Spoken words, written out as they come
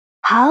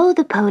How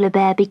the Polar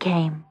Bear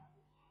Became.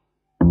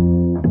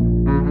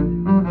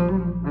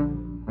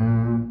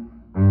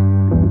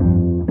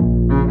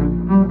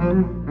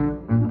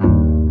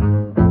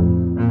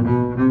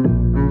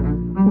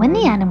 When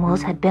the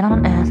animals had been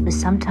on Earth for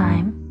some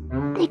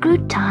time, they grew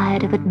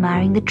tired of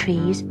admiring the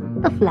trees,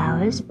 the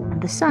flowers,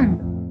 and the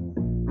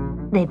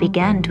sun. They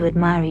began to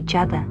admire each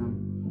other.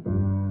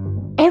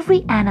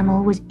 Every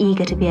animal was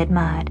eager to be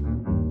admired,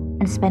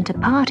 and spent a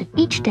part of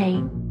each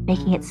day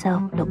making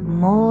itself look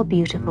more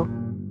beautiful.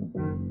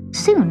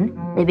 Soon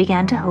they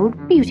began to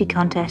hold beauty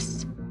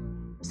contests.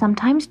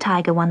 Sometimes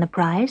Tiger won the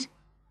prize,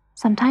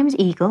 sometimes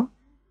Eagle,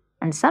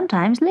 and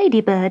sometimes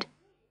Ladybird.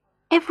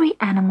 Every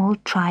animal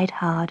tried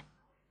hard.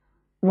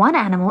 One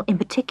animal in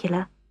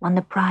particular won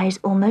the prize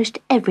almost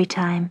every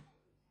time.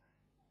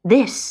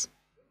 This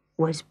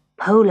was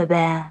Polar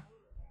Bear.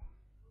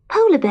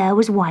 Polar Bear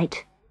was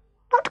white,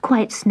 not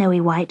quite snowy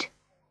white,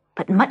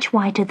 but much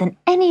whiter than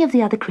any of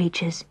the other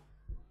creatures.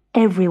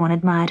 Everyone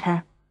admired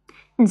her.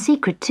 In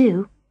secret,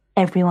 too,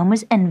 everyone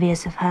was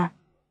envious of her.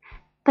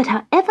 But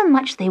however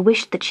much they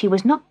wished that she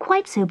was not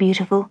quite so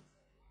beautiful,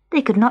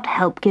 they could not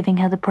help giving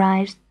her the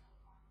prize.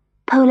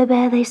 Polar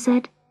Bear, they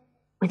said,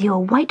 with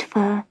your white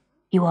fur,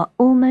 you are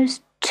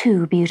almost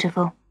too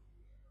beautiful.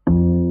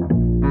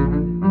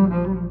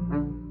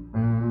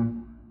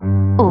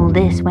 All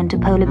this went to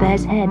Polar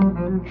Bear's head.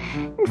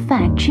 In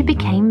fact, she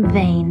became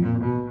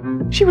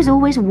vain. She was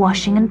always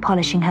washing and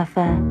polishing her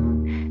fur,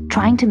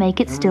 trying to make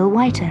it still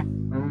whiter.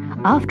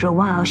 After a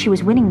while, she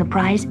was winning the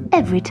prize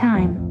every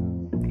time.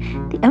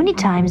 The only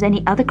times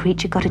any other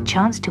creature got a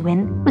chance to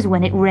win was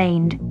when it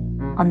rained.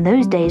 On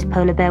those days,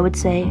 Polar Bear would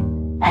say,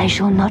 "I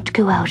shall not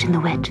go out in the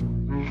wet.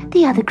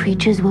 The other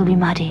creatures will be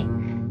muddy,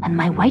 and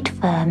my white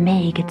fur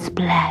may get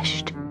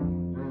splashed."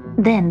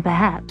 Then,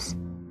 perhaps,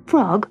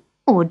 Frog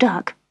or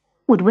Duck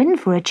would win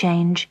for a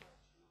change.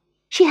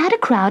 She had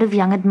a crowd of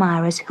young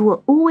admirers who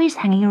were always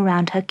hanging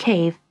around her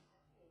cave.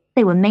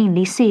 They were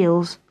mainly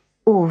seals,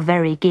 all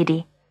very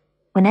giddy.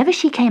 Whenever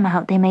she came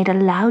out, they made a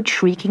loud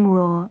shrieking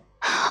roar.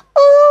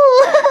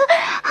 "Oh,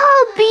 how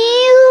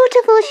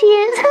beautiful she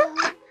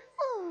is!"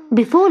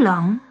 Before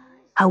long,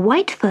 her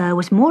white fur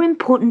was more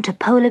important to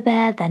Polar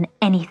Bear than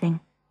anything.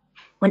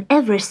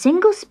 Whenever a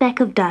single speck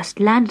of dust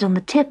landed on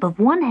the tip of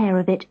one hair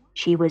of it,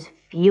 she was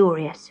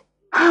furious.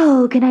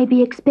 "How can I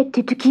be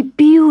expected to keep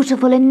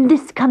beautiful in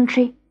this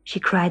country?" she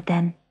cried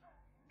then.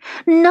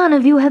 "None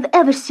of you have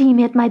ever seen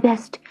me at my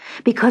best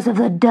because of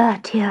the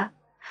dirt here.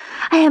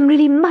 I am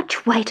really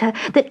much whiter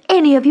than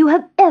any of you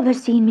have ever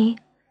seen me.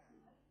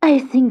 I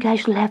think I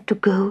shall have to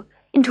go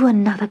into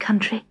another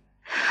country,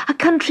 a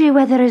country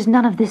where there is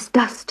none of this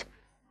dust.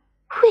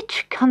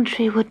 Which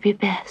country would be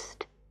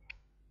best?"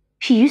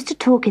 She used to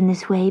talk in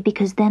this way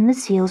because then the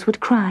seals would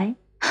cry,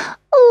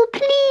 "Oh,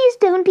 please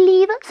don't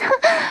leave us.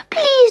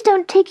 Please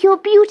don't take your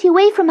beauty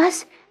away from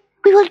us.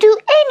 We will do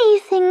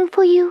anything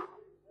for you."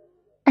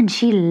 And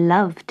she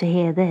loved to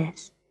hear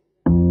this.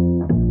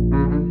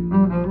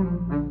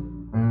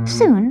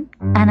 Soon,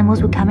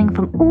 animals were coming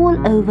from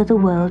all over the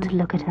world to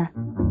look at her.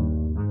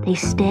 They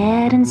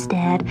stared and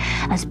stared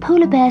as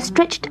Polar Bear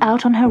stretched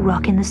out on her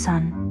rock in the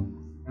sun.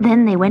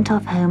 Then they went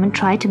off home and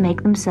tried to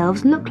make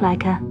themselves look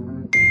like her.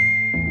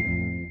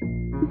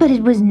 But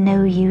it was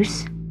no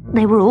use.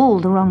 They were all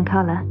the wrong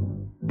color.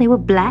 They were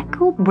black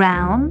or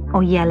brown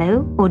or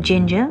yellow or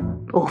ginger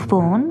or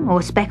fawn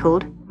or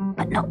speckled,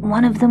 but not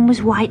one of them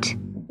was white.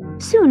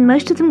 Soon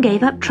most of them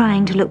gave up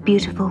trying to look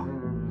beautiful,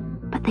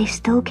 but they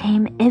still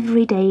came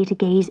every day to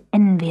gaze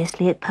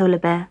enviously at Polar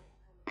Bear.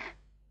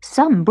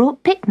 Some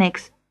brought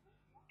picnics.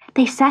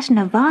 They sat in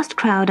a vast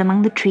crowd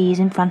among the trees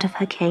in front of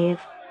her cave.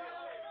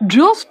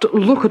 "Just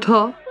look at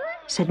her,"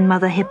 said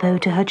Mother Hippo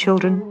to her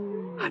children.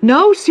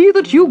 "Now see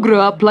that you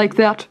grow up like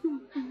that."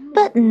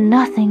 But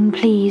nothing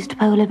pleased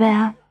Polar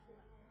Bear.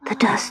 "The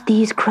dust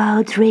these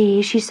crowds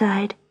raise," she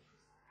sighed.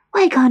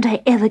 "Why can't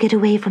I ever get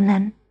away from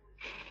them?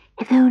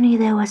 If only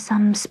there was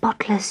some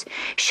spotless,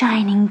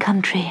 shining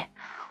country,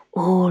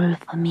 all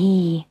for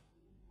me."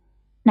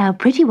 Now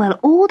pretty well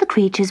all the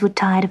creatures were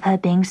tired of her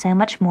being so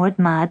much more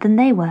admired than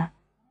they were.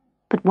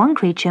 But one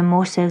creature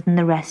more so than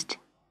the rest.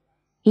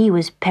 He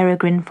was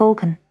Peregrine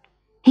Falcon.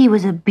 He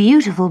was a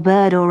beautiful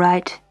bird, all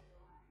right,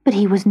 but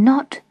he was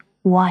not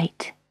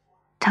white.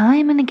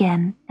 Time and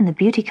again, in the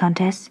beauty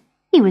contests,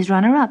 he was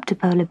runner-up to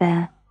Polar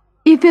Bear.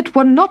 "If it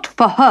were not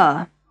for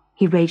her,"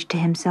 he raged to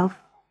himself,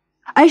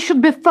 "I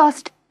should be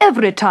first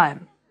every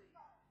time."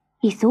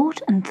 He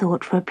thought and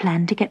thought for a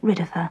plan to get rid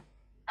of her.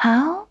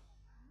 How?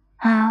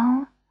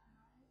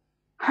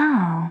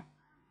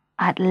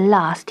 At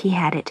last he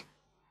had it.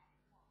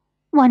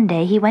 One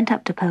day he went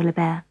up to Polar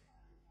Bear.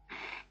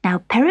 Now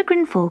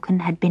Peregrine Falcon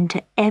had been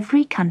to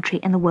every country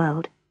in the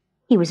world.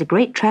 He was a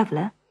great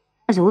traveller,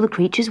 as all the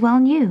creatures well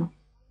knew.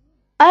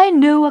 "I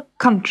know a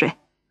country,"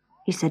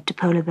 he said to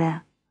Polar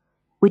Bear,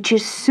 "which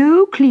is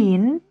so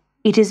clean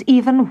it is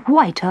even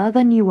whiter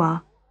than you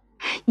are.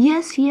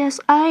 Yes,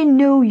 I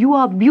know you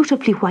are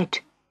beautifully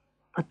white,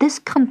 but this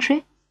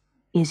country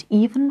is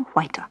even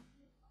whiter."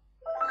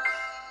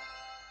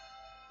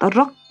 The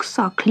rocks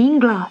are clean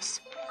glass,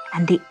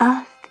 and the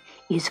earth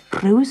is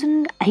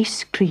frozen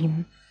ice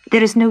cream.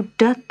 There is no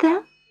dirt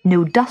there,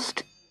 no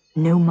dust,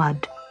 no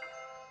mud.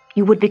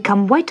 You would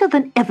become whiter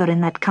than ever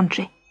in that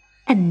country,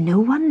 and no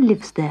one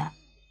lives there.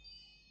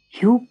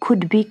 You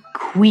could be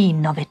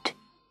queen of it.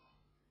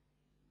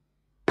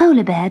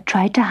 Polar Bear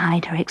tried to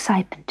hide her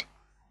excitement.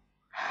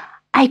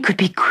 I could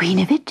be queen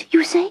of it,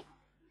 you say?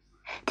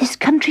 This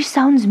country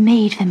sounds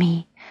made for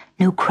me.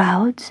 No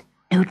crowds,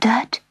 no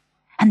dirt,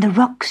 and the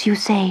rocks, you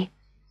say,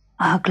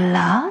 are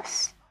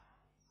glass?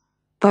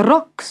 The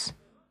rocks,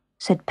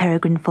 said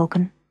Peregrine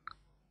Falcon,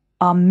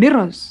 are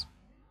mirrors.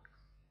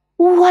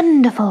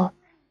 Wonderful,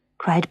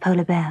 cried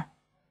Polar Bear.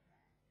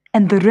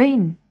 And the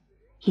rain,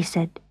 he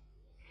said,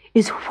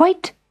 is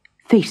white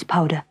face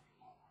powder.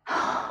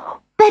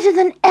 Better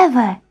than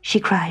ever, she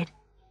cried.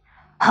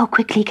 How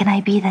quickly can I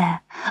be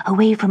there,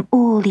 away from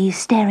all these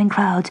staring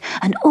crowds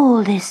and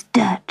all this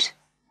dirt?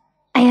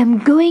 I am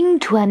going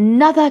to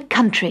another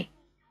country,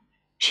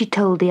 she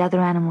told the other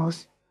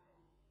animals.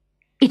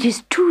 It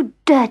is too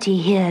dirty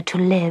here to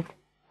live.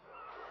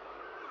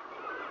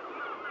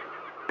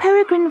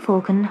 Peregrine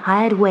Falcon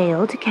hired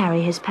Whale to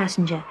carry his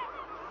passenger.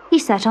 He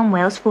sat on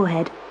Whale's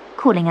forehead,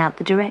 calling out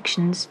the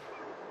directions.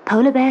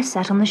 Polar Bear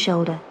sat on the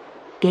shoulder,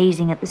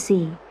 gazing at the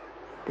sea.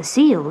 The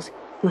seals,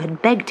 who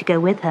had begged to go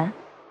with her,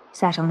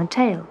 sat on the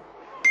tail.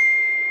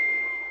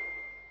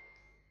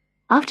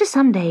 After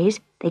some days,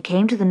 they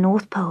came to the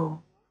North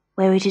Pole,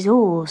 where it is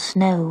all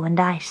snow and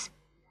ice.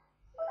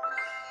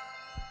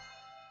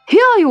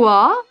 Here you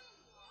are,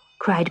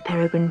 cried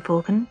Peregrine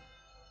Falcon.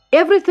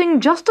 Everything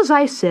just as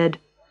I said.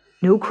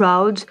 No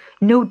crowds,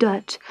 no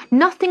dirt,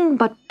 nothing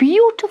but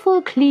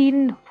beautiful,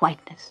 clean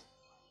whiteness.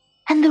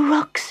 And the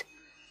rocks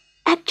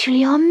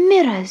actually are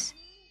mirrors,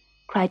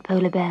 cried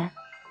Polar Bear,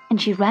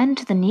 and she ran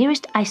to the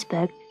nearest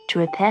iceberg to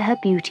repair her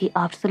beauty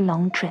after the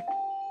long trip.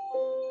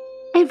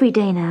 Every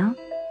day now,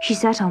 she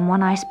sat on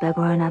one iceberg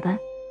or another,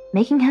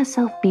 making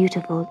herself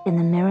beautiful in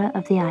the mirror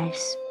of the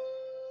ice.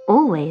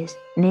 Always,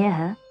 near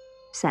her,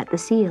 sat the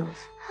seals.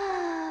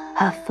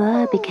 Her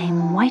fur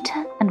became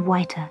whiter and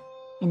whiter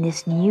in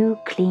this new,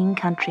 clean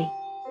country,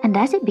 and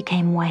as it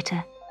became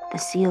whiter, the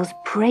seals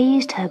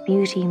praised her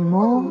beauty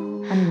more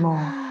and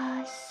more.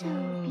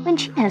 When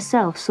she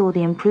herself saw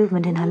the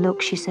improvement in her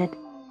look, she said,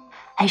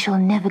 I shall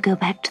never go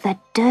back to that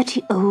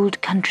dirty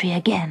old country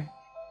again.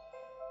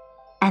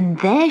 And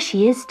there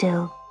she is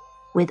still,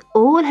 with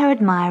all her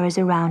admirers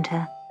around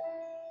her.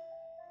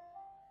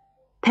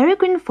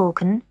 Peregrine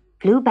Falcon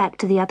flew back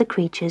to the other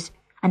creatures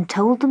and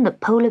told them that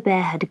Polar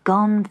Bear had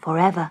gone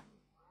forever.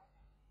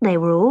 They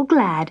were all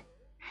glad,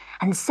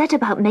 and set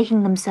about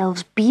making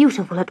themselves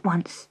beautiful at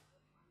once.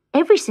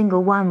 Every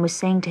single one was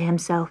saying to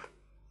himself,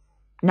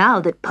 now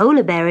that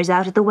Polar Bear is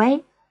out of the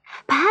way,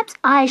 perhaps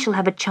I shall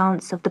have a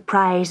chance of the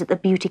prize at the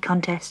beauty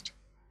contest.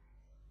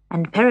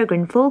 And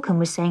Peregrine Falcon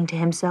was saying to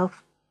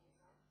himself,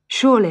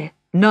 surely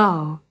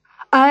now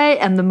I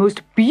am the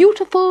most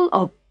beautiful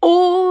of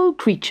all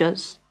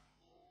creatures.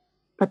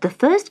 But the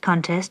first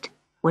contest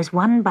was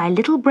won by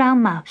Little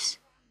Brown Mouse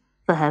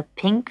for her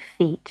pink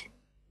feet.